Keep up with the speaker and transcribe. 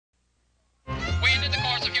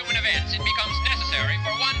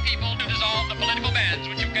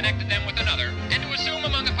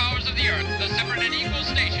earth the separate and equal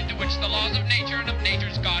station to which the laws of nature and of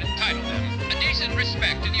nature's God entitle them. A decent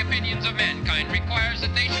respect to the opinions of mankind requires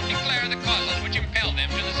that they should declare the causes which impel them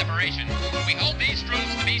to the separation. We hold these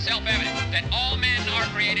truths to be self-evident, that all men are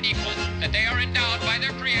created equal, that they are endowed by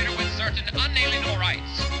their Creator with certain unalienable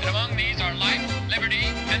rights, that among these are life, liberty,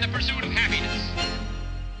 and the pursuit of happiness.